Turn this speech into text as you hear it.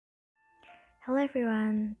Hello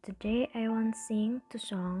everyone, today I want to sing the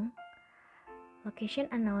song Location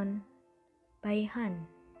Unknown by Han.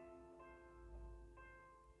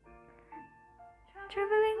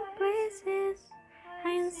 Traveling places,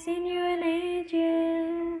 I ain't seen you in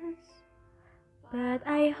ages, but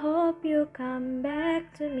I hope you come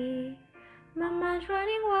back to me. My mind's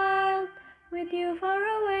running wild with you far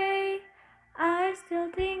away. I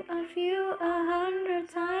still think of you 100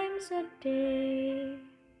 times a day.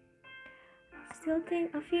 I still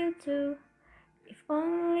think of you too. If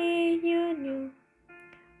only you knew.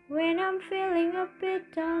 When I'm feeling a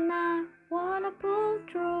bit down, I wanna pull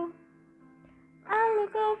through. I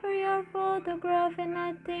look over your photograph and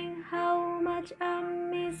I think how much I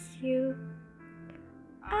miss you.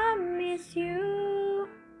 I miss you.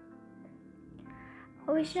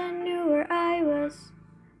 I wish I knew where I was,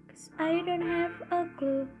 'cause I don't have a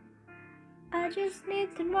clue. I just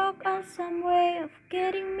need to work out some way of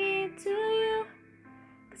getting me to you,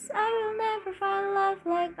 'cause I will never find love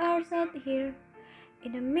like ours out here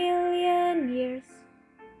in a million years.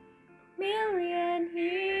 Million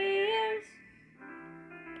years.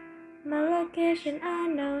 My location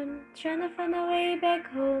unknown, trying to find a way back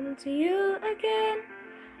home to you again.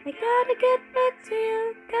 I gotta get back to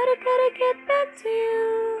you, gotta get back to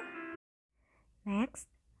you. Next,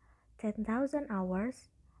 10,000 Hours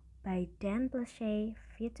by Dan plus Shay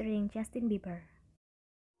featuring Justin Bieber.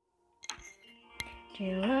 Do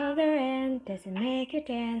you love the rain? Does it make you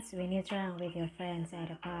dance when you're drunk with your friends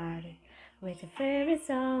at a party? What's your favorite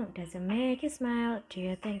song? Does it make you smile? Do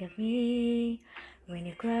you think of me? When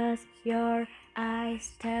you close your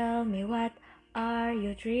eyes, tell me what are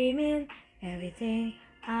you dreaming? Everything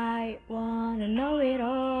I wanna know it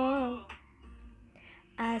all.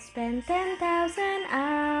 I spent 10,000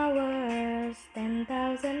 hours,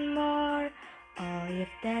 10,000 more. Oh, if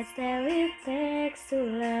that's all it takes to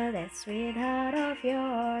love that sweetheart of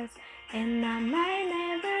yours. And I might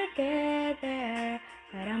never get there,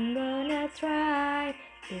 but I'm gonna try.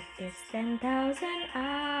 If it's 10,000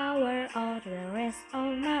 hours, all the rest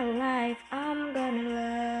of my life, I'm gonna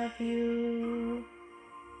love.